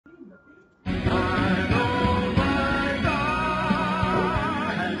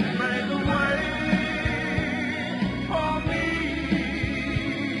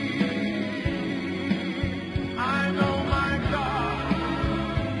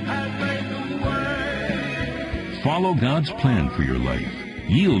Follow God's plan for your life.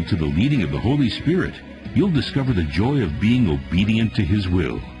 Yield to the leading of the Holy Spirit. You'll discover the joy of being obedient to His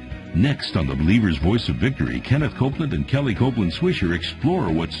will. Next on the Believer's Voice of Victory, Kenneth Copeland and Kelly Copeland Swisher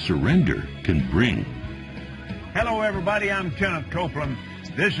explore what surrender can bring. Hello, everybody. I'm Kenneth Copeland.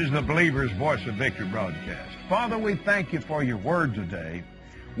 This is the Believer's Voice of Victory broadcast. Father, we thank you for your word today.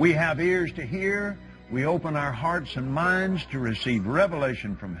 We have ears to hear. We open our hearts and minds to receive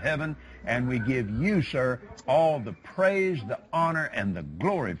revelation from heaven, and we give you, sir, all the praise, the honor, and the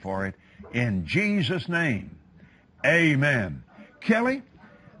glory for it. In Jesus' name, amen. Kelly,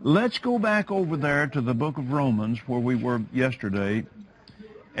 let's go back over there to the book of Romans where we were yesterday,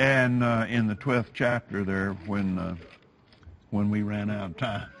 and in the 12th chapter there when we ran out of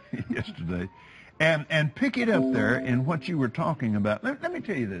time yesterday, and pick it up there in what you were talking about. Let me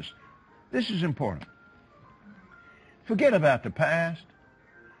tell you this. This is important. Forget about the past.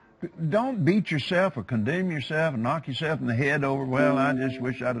 Don't beat yourself or condemn yourself and knock yourself in the head over, well, I just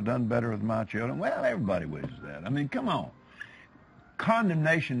wish I'd have done better with my children. Well, everybody wishes that. I mean, come on.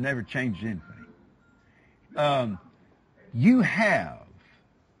 Condemnation never changes anything. You have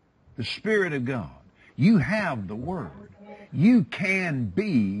the Spirit of God. You have the Word. You can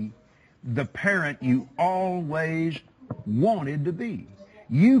be the parent you always wanted to be.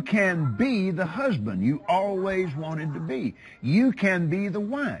 You can be the husband you always wanted to be. You can be the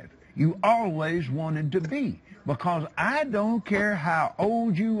wife you always wanted to be. Because I don't care how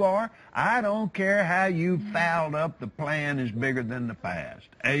old you are. I don't care how you fouled up. The plan is bigger than the past.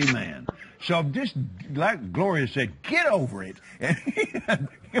 Amen. So just like Gloria said, get over it. And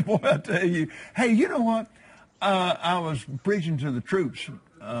boy, I tell you, hey, you know what? I was preaching to the troops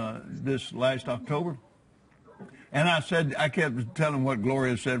this last October. And I kept telling what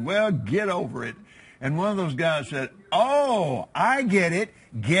Gloria said, well, get over it. And one of those guys said, oh, I get it.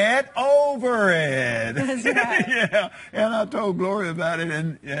 Get over it. That's right. Yeah. And I told Gloria about it,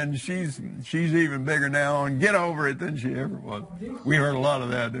 and she's even bigger now on get over it than she ever was. We heard a lot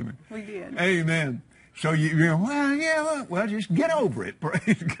of that, didn't we? We did. Amen. So you know, well, yeah, well, just get over it.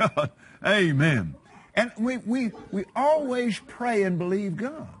 Praise God. Amen. And we always pray and believe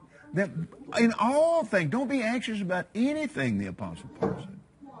God. That in all things, don't be anxious about anything, the Apostle Paul said,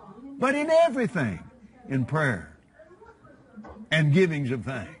 but in everything, in prayer and givings of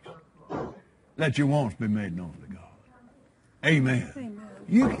thanks, let your wants be made known to God. Amen.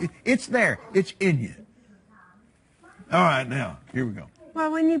 Amen. It's there. It's in you. All right, now, here we go. Well,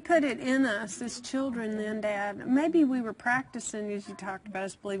 when you put it in us as children then, Dad, maybe we were practicing, as you talked about,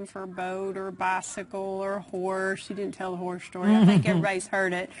 us believing for a boat or a bicycle or a horse. You didn't tell the horse story. I think everybody's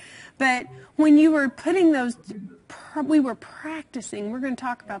heard it. But when you were putting those, we were practicing. We're going to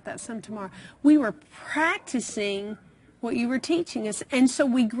talk about that some tomorrow. We were practicing what you were teaching us. And so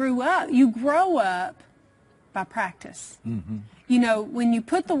we grew up. You grow up by practice. Mm-hmm. You know, when you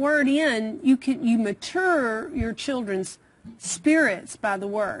put the word in, you mature your children's spirits by the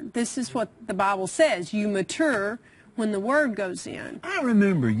word. This is what the Bible says. You mature when the word goes in. I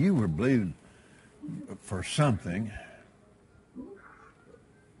remember you were believing for something.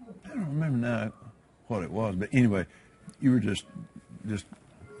 I don't remember now what it was, but anyway, you were just a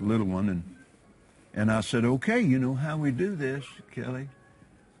little one, and I said, okay, you know how we do this, Kelly?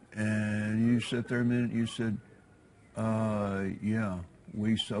 And you sat there a minute, and you said, yeah,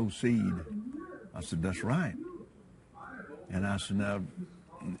 we sow seed. I said, that's right. And I said, now,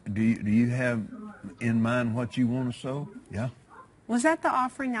 do you have in mind what you want to sow? Yeah. Was that the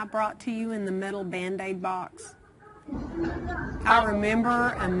offering I brought to you in the metal Band-Aid box? I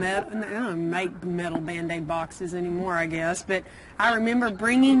remember I don't make metal Band-Aid boxes anymore, I guess, but I remember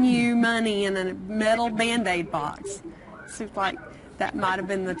bringing you money in a metal Band-Aid box. Seems like that might have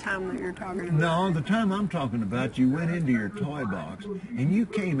been the time that you're talking about. No, the time I'm talking about, you went into your toy box and you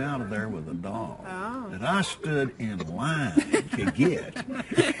came out of there with a doll that I stood in line to get.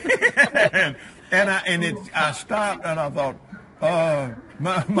 I stopped and I thought,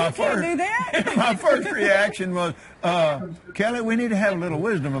 my first reaction was, Kelly, we need to have a little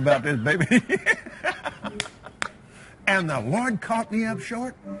wisdom about this, baby. And the Lord caught me up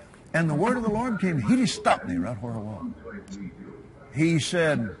short, and the word of the Lord came. He just stopped me right where I was. He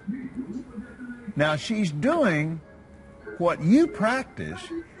said, now she's doing what you practice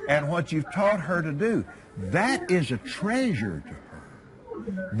and what you've taught her to do. That is a treasure to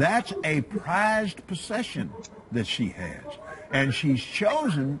her. That's a prized possession that she has. And she's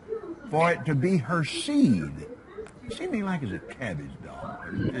chosen for it to be her seed. It seemed to me like it's a cabbage doll.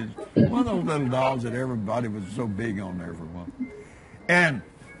 It's one of those little dolls that everybody was so big on there for a while. And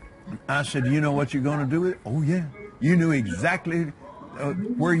I said, you know what you're going to do with it? Oh, yeah. You knew exactly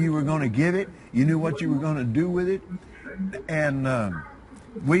where you were going to give it. You knew what you were going to do with it. And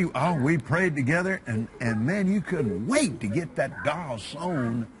we prayed together, and man, you couldn't wait to get that doll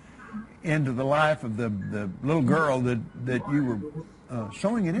sewn into the life of the little girl that you were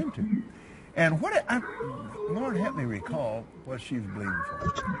sewing it into. And Lord, help me recall what she was believing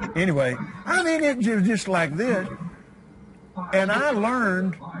for. Anyway, I mean, it was just like this. And I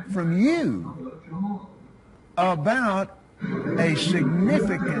learned from you about a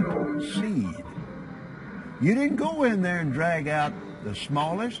significant seed. You didn't go in there and drag out the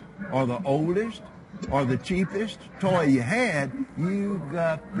smallest or the oldest or the cheapest toy you had. You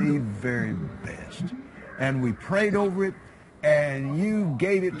got the very best. And we prayed over it, and you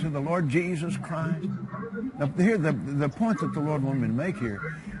gave it to the Lord Jesus Christ. Now, here, the point that the Lord wanted me to make here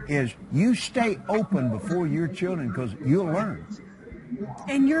is you stay open before your children, because you'll learn.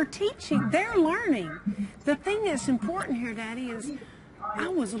 And you're teaching. They're learning. The thing that's important here, Daddy, is I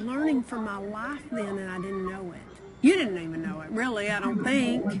was learning from my life then, and I didn't know it. You didn't even know it, really, I don't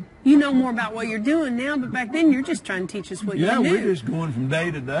think. You know more about what you're doing now, but back then you're just trying to teach us what you knew. Yeah, we're just going from day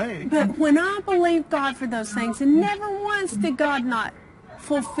to day. But when I believed God for those things, and never once did God not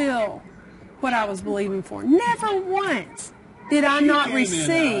fulfill what I was believing for. Never once did I not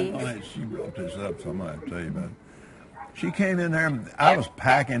receive. She brought this up, so I'm going to have to tell you about it. She came in there, I was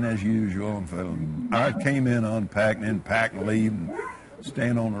packing as usual. I came in, unpacked, and pack and leave, and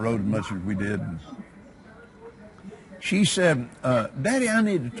staying on the road as much as we did. She said, Daddy, I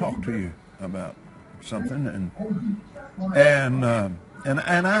need to talk to you about something. And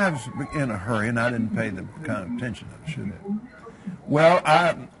I was in a hurry, and I didn't pay the kind of attention I should have. Well,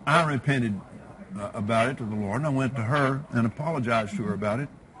 I repented about it to the Lord, and I went to her and apologized to her about it.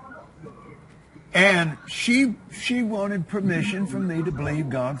 And she wanted permission from me to believe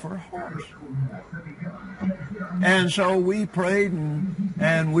God for a horse. And so we prayed,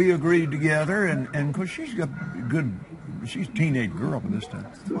 and we agreed together, and of course she's got she's a teenage girl by this time.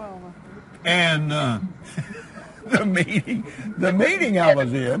 12. And the meeting I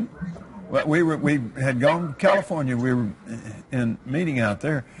was in, well, we had gone to California. We were in a meeting out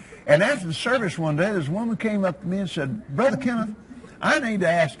there, and after the service one day, this woman came up to me and said, Brother Kenneth, I need to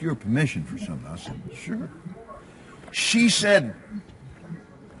ask your permission for something. I said, sure. She said,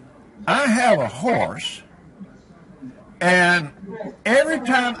 I have a horse, and every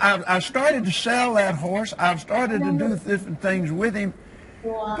time I started to sell that horse, I've started to do different things with him.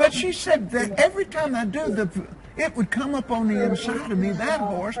 But she said that every time I do, it would come up on the inside of me, that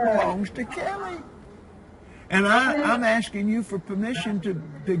horse belongs to Kelly. And I'm asking you for permission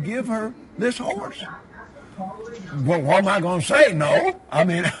to give her this horse. Well, what am I going to say? No. I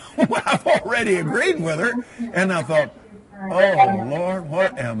mean, I've already agreed with her. And I thought, oh, Lord,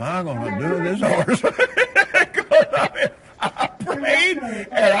 what am I going to do with this horse? I prayed,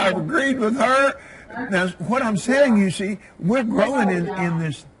 and I agreed with her. Now, what I'm saying, you see, we're growing in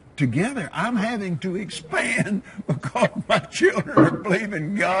this together. I'm having to expand because my children are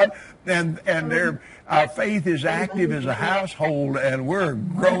believing God, and our faith is active as a household, and we're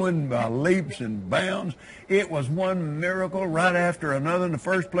growing by leaps and bounds. It was one miracle right after another. In the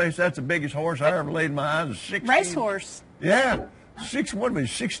first place, that's the biggest horse I ever laid my eyes on. 16. Racehorse. Yeah. 16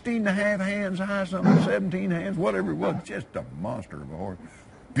 and a half hands high, something, 17 hands, whatever it was. Just a monster of a horse.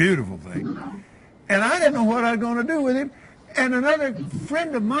 Beautiful thing. And I didn't know what I was going to do with him. And another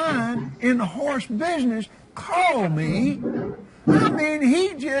friend of mine in the horse business called me. I mean,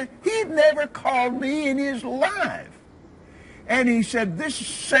 he'd never called me in his life. And he said, this is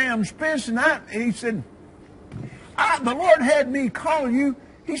Sam Spence. And he said, the Lord had me call you.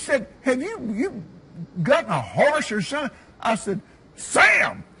 He said, have you gotten a horse or something? I said,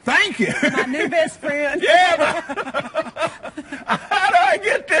 Sam, thank you. My new best friend. Yeah. How do I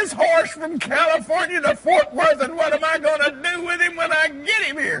get this horse from California to Fort Worth, and what am I going to do with him when I get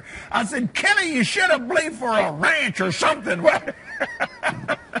him here? I said, Kelly, you should have believed for a ranch or something.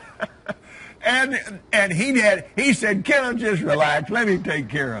 And he said, Kelly, just relax. Let me take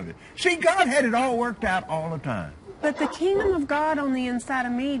care of it. See, God had it all worked out all the time. But the kingdom of God on the inside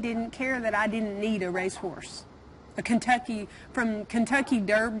of me didn't care that I didn't need a racehorse. From Kentucky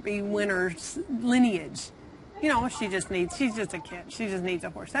Derby winner's lineage. You know, she's just a kid. She just needs a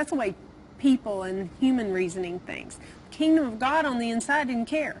horse. That's the way people and human reasoning thinks. The kingdom of God on the inside didn't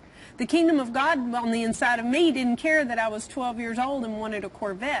care. The kingdom of God on the inside of me didn't care that I was 12 years old and wanted a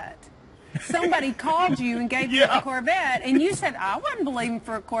Corvette. Somebody called you and gave you a Corvette, and you said, I wasn't believing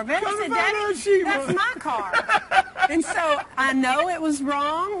for a Corvette. I said, Daddy, that's my car. And so I know it was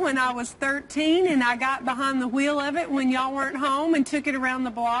wrong when I was 13 and I got behind the wheel of it when y'all weren't home and took it around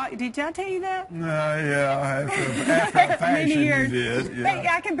the block. Did I tell you that? Yeah, after a fashion Many years. you did. Yeah. But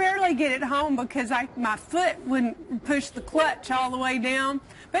I could barely get it home because my foot wouldn't push the clutch all the way down.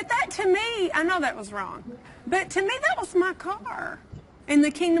 But that to me, I know that was wrong. But to me, that was my car. And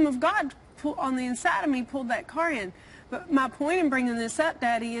the kingdom of God on the inside of me pulled that car in. But my point in bringing this up,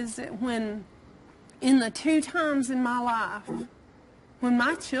 Daddy, is that when in the 2 times in my life, when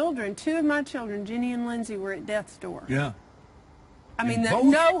my children, 2 of my children, Jenny and Lindsay, were at death's door. Yeah. I mean, both,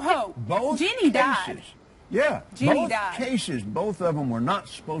 no hope. Both Jenny cases, died. Yeah. Jenny both died. cases, both of them were not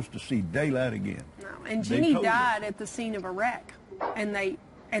supposed to see daylight again. No, and They Jenny told died at the scene of a wreck, and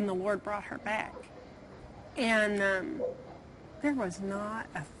the Lord brought her back. And there was not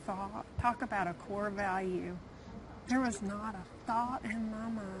a thought. Talk about a core value. There was not a thought in my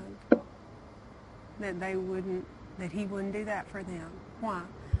mind that he wouldn't do that for them. Why?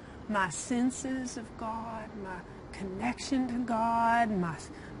 My senses of God, my connection to God, my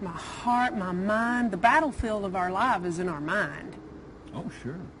heart, my mind. The battlefield of our life is in our mind. Oh,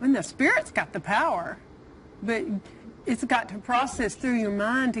 sure. And the Spirit's got the power, but it's got to process through your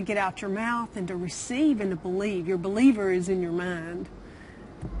mind to get out your mouth and to receive and to believe. Your believer is in your mind.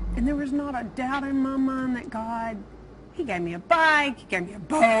 And there was not a doubt in my mind that God, He gave me a bike, He gave me a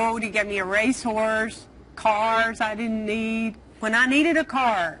boat, He gave me a racehorse, cars I didn't need. When I needed a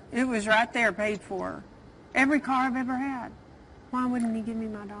car, it was right there paid for. Every car I've ever had. Why wouldn't He give me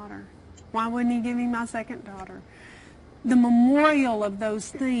my daughter? Why wouldn't He give me my second daughter? The memorial of those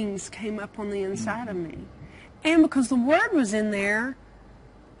things came up on the inside of me. And because the Word was in there,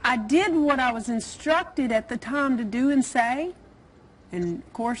 I did what I was instructed at the time to do and say. And,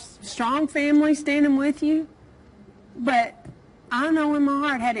 of course, strong family standing with you. But I know in my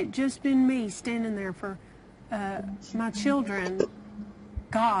heart, had it just been me standing there for my children,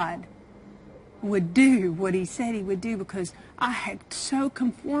 God would do what He said He would do, because I had so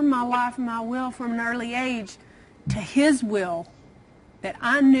conformed my life and my will from an early age to His will that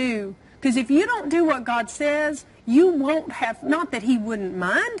I knew. Because if you don't do what God says, you won't have, not that He wouldn't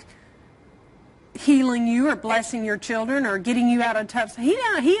mind healing you or blessing your children or getting you out of tough, He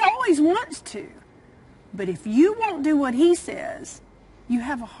always wants to. But if you won't do what He says, you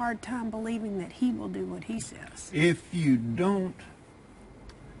have a hard time believing that He will do what He says. If you don't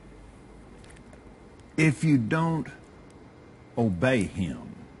obey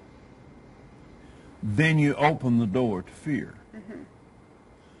Him, then you open the door to fear. Mm-hmm.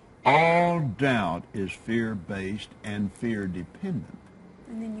 All doubt is fear-based and fear-dependent.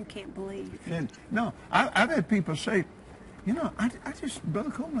 And then you can't believe. And no, I've had people say, you know, I just,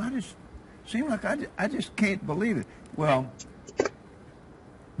 Brother Coleman, I just seem like I just can't believe it. Well,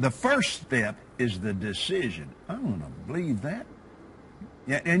 the first step is the decision. I don't want to believe that.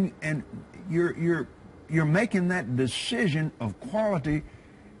 Yeah, and you're making that decision of quality,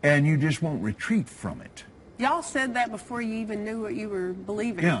 and you just won't retreat from it. Y'all said that before you even knew what you were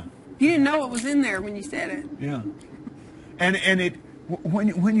believing. Yeah. You didn't know what was in there when you said it. Yeah. And it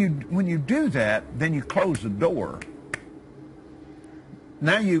when you do that, then you close the door.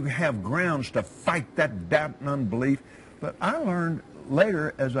 Now you have grounds to fight that doubt and unbelief. But I learned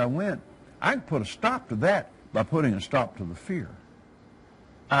later as I went, I could put a stop to that by putting a stop to the fear.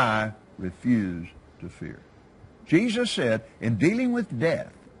 I refuse to fear. Jesus said, in dealing with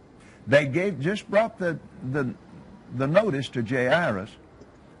death, they just brought the notice to Jairus.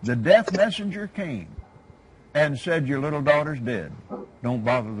 The death messenger came and said, your little daughter's dead. Don't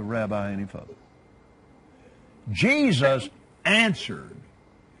bother the rabbi any further. Jesus answered.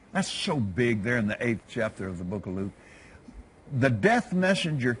 That's so big there in the 8th chapter of the book of Luke. The death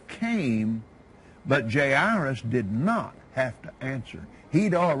messenger came, but Jairus did not have to answer.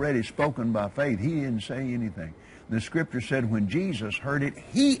 He'd already spoken by faith. He didn't say anything. The scripture said when Jesus heard it,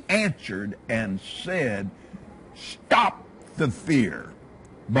 He answered and said, stop the fear.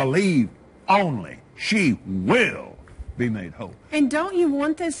 Believe only. She will be made whole. And don't you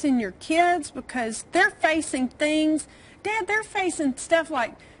want this in your kids? Because they're facing things. Dad, they're facing stuff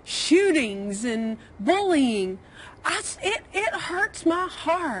like shootings and bullying. It hurts my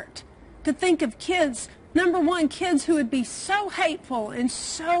heart to think of kids, number one, kids who would be so hateful and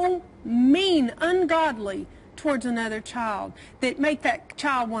so mean, ungodly towards another child that make that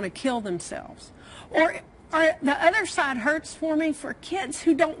child want to kill themselves. Or the other side hurts for me for kids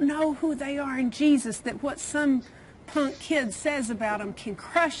who don't know who they are in Jesus, that what some punk kid says about them can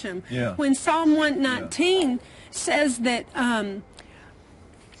crush them. Yeah. When Psalm 119 says that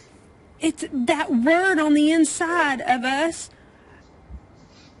it's that word on the inside of us.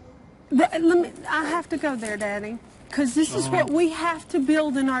 I have to go there, Daddy. Because this is what we have to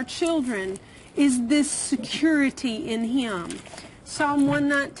build in our children, is this security in Him. Psalm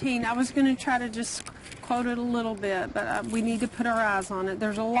 119, I was going to try to just quote it a little bit, but we need to put our eyes on it.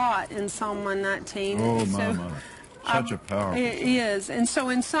 There's a lot in Psalm 119. Oh, my. Such a powerful. It is. And so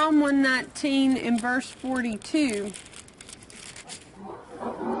in Psalm 119, in verse 42,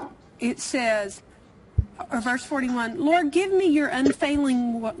 it says, or verse 41, Lord, give me your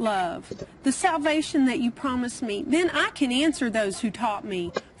unfailing love, the salvation that you promised me. Then I can answer those who taught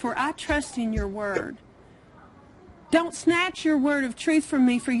me, for I trust in your word. Don't snatch your word of truth from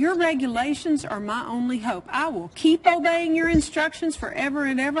me, for your regulations are my only hope. I will keep obeying your instructions forever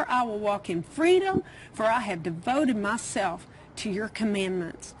and ever. I will walk in freedom, for I have devoted myself to your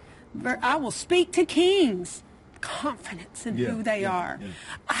commandments. I will speak to kings. Confidence in who they are.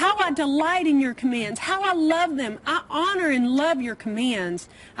 How I delight in your commands. How I love them. I honor and love your commands.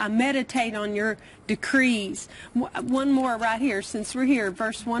 I meditate on your decrees. One more right here, since we're here,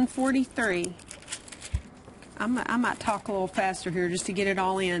 verse 143. I might talk a little faster here just to get it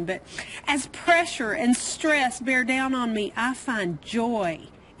all in. But as pressure and stress bear down on me, I find joy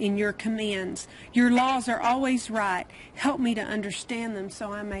in your commands. Your laws are always right. Help me to understand them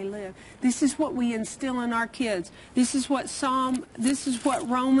so I may live. This is what we instill in our kids. This is what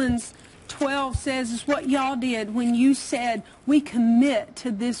Romans 12 says, is what y'all did when you said, we commit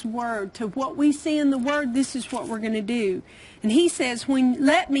to this word, to what we see in the word, this is what we're going to do. And he says,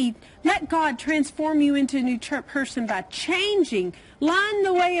 let God transform you into a new person by changing, line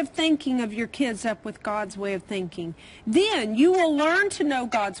the way of thinking of your kids up with God's way of thinking. Then you will learn to know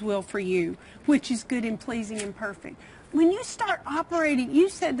God's will for you, which is good and pleasing and perfect. When you start operating, you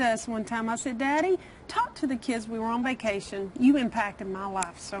said to us one time, I said, Daddy, talk to the kids. We were on vacation. You impacted my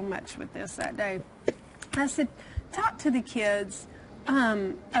life so much with this that day. I said, talk to the kids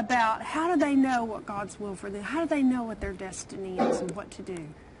about how do they know what God's will for them? How do they know what their destiny is and what to do?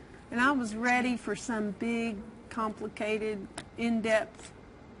 And I was ready for some big, complicated, in-depth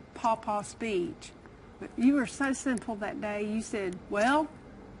pawpaw speech. But you were so simple that day. You said, well,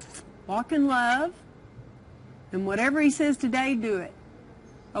 walk in love, and whatever he says today, do it.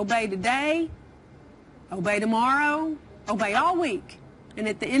 Obey today, obey tomorrow, obey all week. And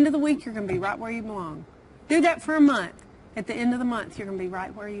at the end of the week, you're going to be right where you belong. Do that for a month. At the end of the month, you're going to be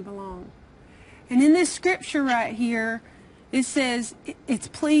right where you belong. And in this scripture right here, it says it's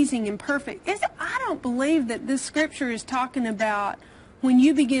pleasing and perfect. I don't believe that this scripture is talking about when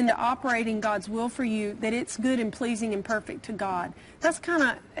you begin to operate in God's will for you, that it's good and pleasing and perfect to God. That's kind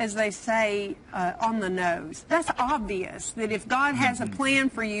of, as they say, on the nose. That's obvious, that if God has a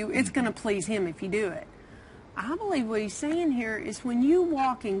plan for you, it's going to please Him if you do it. I believe what he's saying here is when you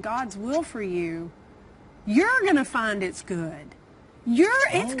walk in God's will for you, you're going to find it's good.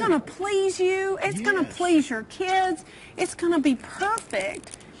 It's going to please you. It's going to please your kids. It's going to be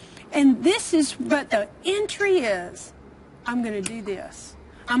perfect. And but the entry is, I'm going to do this.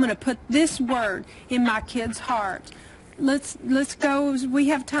 I'm going to put this word in my kids' hearts. Let's go. We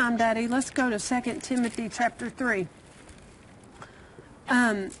have time, Daddy. Let's go to 2 Timothy chapter 3.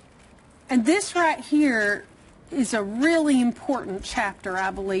 And this right here is a really important chapter,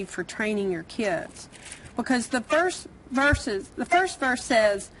 I believe, for training your kids. Because the first verse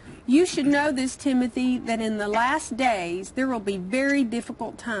says, you should know this, Timothy, that in the last days there will be very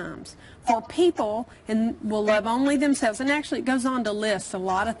difficult times. For people will love only themselves. And actually it goes on to list a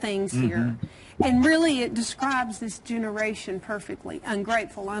lot of things here. And really it describes this generation perfectly.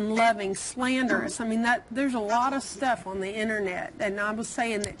 Ungrateful, unloving, slanderous. I mean, there's a lot of stuff on the internet. And I was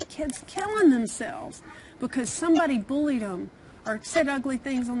saying that kids killing themselves because somebody bullied them or said ugly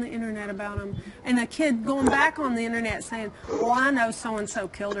things on the internet about them. And a kid going back on the internet saying, well, I know so-and-so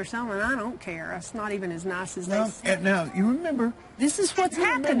killed herself, and I don't care. It's not even as nice as they said. Now, you remember... This is what's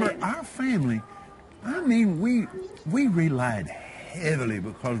happening. Remember, our family, I mean, we relied heavily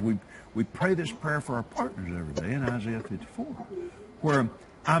because we pray this prayer for our partners every day in Isaiah 54, where,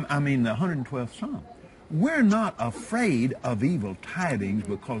 I mean, the 112th Psalm. We're not afraid of evil tidings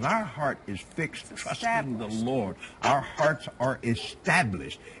because our heart is fixed, trusting the Lord. Our hearts are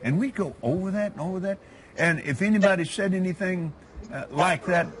established. And we go over that and over that. And if anybody said anything like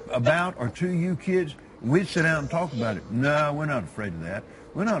that about or to you kids, we'd sit down and talk about it. No, we're not afraid of that.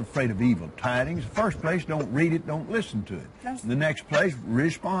 We're not afraid of evil tidings. The first place, don't read it, don't listen to it. The next place,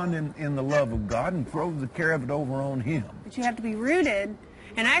 respond in the love of God and throw the care of it over on Him. But you have to be rooted.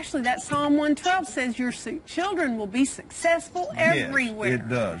 And actually, that Psalm 112 says your children will be successful everywhere. Yes, it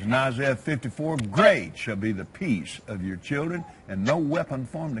does. In Isaiah 54, great shall be the peace of your children, and no weapon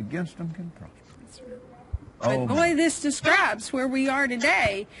formed against them can prosper. That's right. But boy, this describes where we are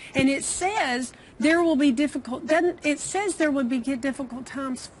today. And it says there will be difficult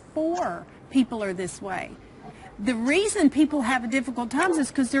times for people are this way. The reason people have difficult times is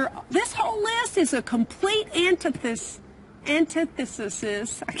because this whole list is a complete antithesis, I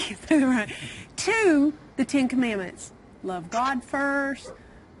can't say it right, to the Ten Commandments. Love God first,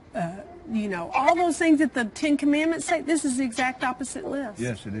 all those things that the Ten Commandments say. This is the exact opposite list.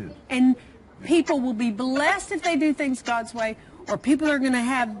 Yes, it is. And people will be blessed if they do things God's way, or people are going to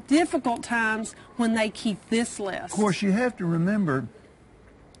have difficult times when they keep this list. Of course, you have to remember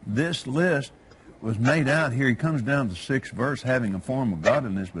this list was made out here. He comes down to the 6th verse, having a form of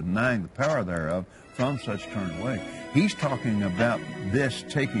godliness, but denying the power thereof, from such turn away. He's talking about this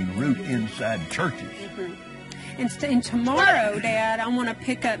taking root inside churches. Mm-hmm. And tomorrow, Dad, I want to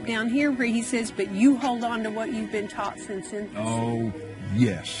pick up down here where he says, but you hold on to what you've been taught since infancy. Oh,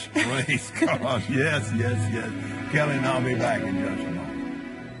 yes. Praise God. Yes. Kelly and I'll be back in just a moment.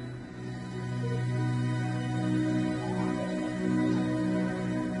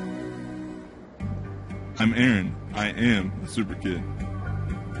 I'm Aaron. I am a super kid.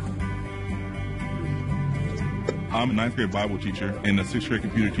 I'm a 9th grade Bible teacher and a 6th grade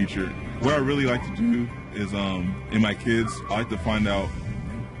computer teacher. What I really like to do is, in my kids, I like to find out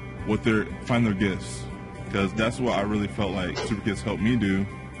find their gifts, because that's what I really felt like Super Kids helped me do.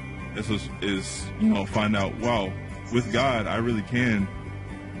 Is find out, wow, with God, I really can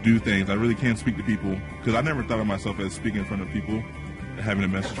do things. I really can speak to people, because I never thought of myself as speaking in front of people, having a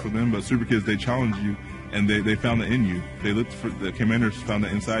message for them. But Super Kids, they challenge you, and they found that in you. They looked for the commanders, found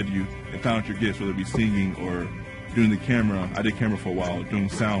that inside you, and found your gifts, whether it be singing or doing the camera. I did camera for a while, doing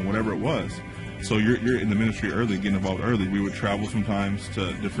sound, whatever it was. So you're in the ministry early, getting involved early. We would travel sometimes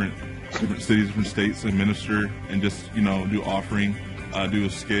to different cities, different states, and minister, and just do offering, do a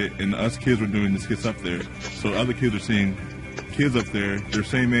skit. And us kids were doing the skits up there. So other kids are seeing kids up there, their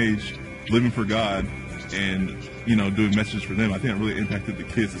same age, living for God, and doing messages for them. I think it really impacted the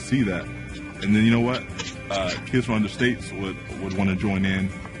kids to see that. And then kids from other states would want to join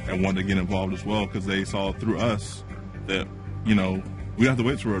in and want to get involved as well, because they saw through us that we don't have to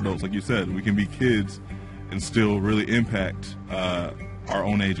wait till we're adults. Like you said, we can be kids and still really impact our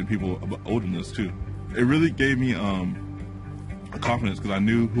own age and people older than us too. It really gave me a confidence, because I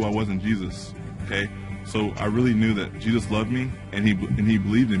knew who I was in Jesus. Okay, so I really knew that Jesus loved me, and he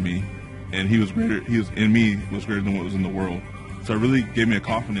believed in me, and he was in me was greater than what was in the world. So it really gave me a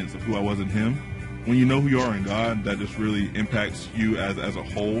confidence of who I was in him. When you know who you are in God, that just really impacts you as a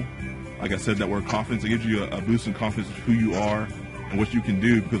whole. Like I said, that word confidence, it gives you a boost in confidence of who you are and what you can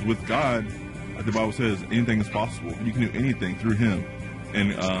do. Because with God, like the Bible says, anything is possible. You can do anything through Him.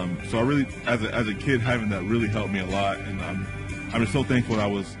 And so I really, as a kid, having that really helped me a lot. And I'm just so thankful that I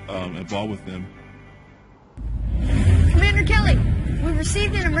was involved with them. Commander Kelly, we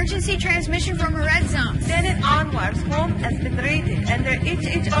received an emergency transmission from a red zone. Lieutenant Anwar's home has been raided and their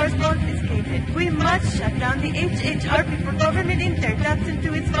HHRs confiscated. We must shut down the HHR before government intel taps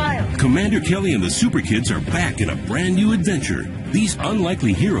into its files. Commander Kelly and the Super Kids are back in a brand new adventure. These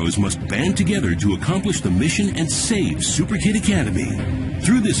unlikely heroes must band together to accomplish the mission and save Super Kid Academy.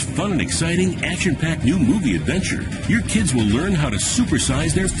 Through this fun and exciting, action-packed new movie adventure, your kids will learn how to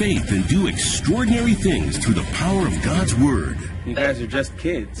supersize their faith and do extraordinary things through the power of God's Word. You guys are just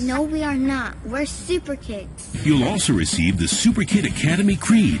kids. No, we are not. We're super kids. You'll also receive the Super Kid Academy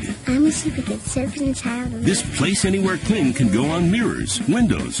Creed. I'm a super kid, serving a child. This Place Anywhere cling can go on mirrors,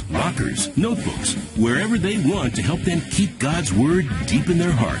 windows, lockers, notebooks, wherever they want to help them keep God's Word deep in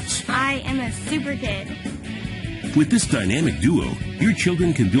their hearts. I am a super kid. With this dynamic duo, your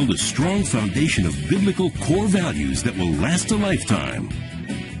children can build a strong foundation of biblical core values that will last a lifetime.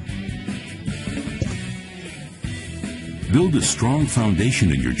 Build a strong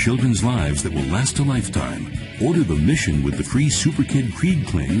foundation in your children's lives that will last a lifetime. Order the mission with the free Super Kid Creed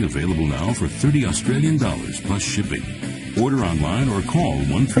Cling, available now for $30 Australian plus shipping. Order online or call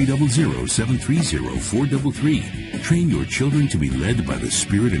 1-300-730-433. Train your children to be led by the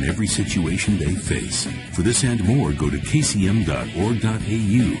Spirit in every situation they face. For this and more, go to kcm.org.au.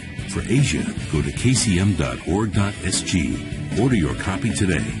 For Asia, go to kcm.org.sg. Order your copy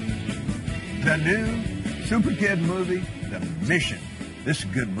today. The new Super Kid movie, The Mission. This is a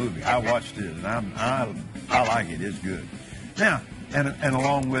good movie. I watched it, and I like it. It's good. Now, and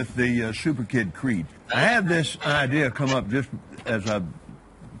along with the Super Kid Creed, I had this idea come up just as I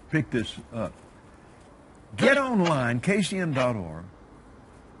picked this up. Get online, kcm.org.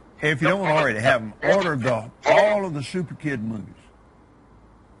 If you don't already have them, order all of the Super Kid movies.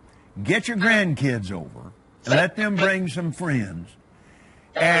 Get your grandkids over and let them bring some friends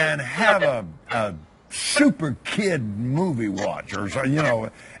and have a super kid movie watcher, so, you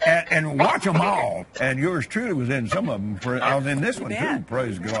know, and watch them all. And yours truly was in some of them. I was in this one too,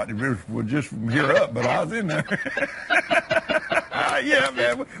 praise God. It was just from here up, but I was in there. Yeah,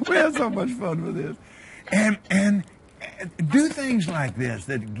 man, we had so much fun with this. And do things like this,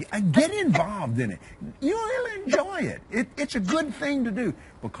 that get involved in it. You'll enjoy it. It's a good thing to do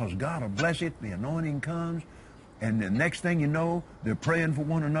because God will bless it. The anointing comes, and the next thing you know, they're praying for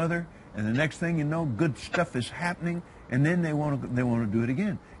one another, and the next thing you know, good stuff is happening, and then they want to do it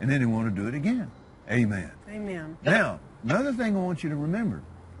again, and then they want to do it again. Amen. Amen. Now, another thing I want you to remember,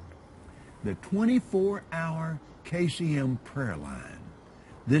 the 24-hour KCM prayer line.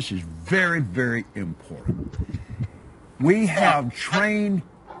 This is very, very important. We have trained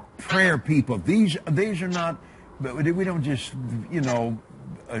prayer people. These are not, we don't just, you know,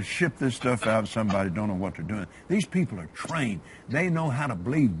 ship this stuff out to somebody who don't know what they're doing. These people are trained. They know how to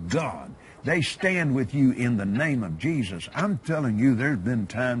believe God. They stand with you in the name of Jesus. I'm telling you, there's been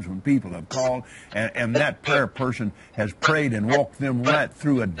times when people have called and that prayer person has prayed and walked them right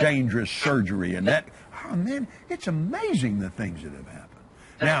through a dangerous surgery. And that, oh man, it's amazing the things that have happened.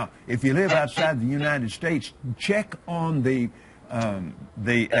 Now, if you live outside the United States, check on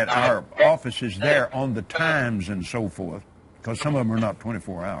at our offices there on the times and so forth, because some of them are not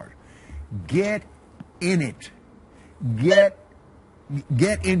 24 hours. Get in it. Get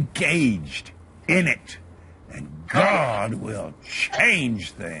engaged in it, and God will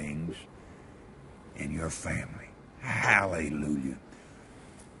change things in your family. Hallelujah.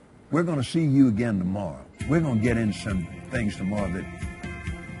 We're going to see you again tomorrow. We're going to get into some things tomorrow that,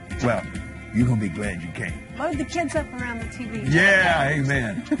 well, you're going to be glad you came. Load the kids up around the TV. Yeah,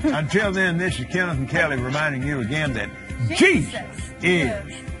 amen. Until then, this is Kenneth and Kelly reminding you again that Jesus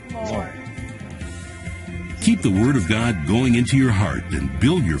is Lord. Keep the Word of God going into your heart and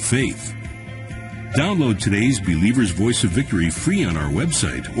build your faith. Download today's Believer's Voice of Victory free on our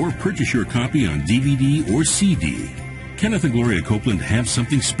website or purchase your copy on DVD or CD. Kenneth and Gloria Copeland have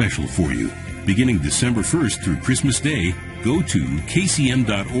something special for you. Beginning December 1st through Christmas Day, go to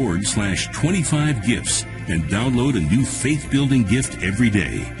kcm.org/25gifts and download a new faith-building gift every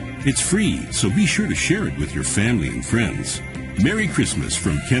day. It's free, so be sure to share it with your family and friends. Merry Christmas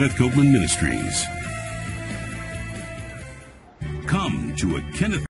from Kenneth Copeland Ministries. Come to a Kenneth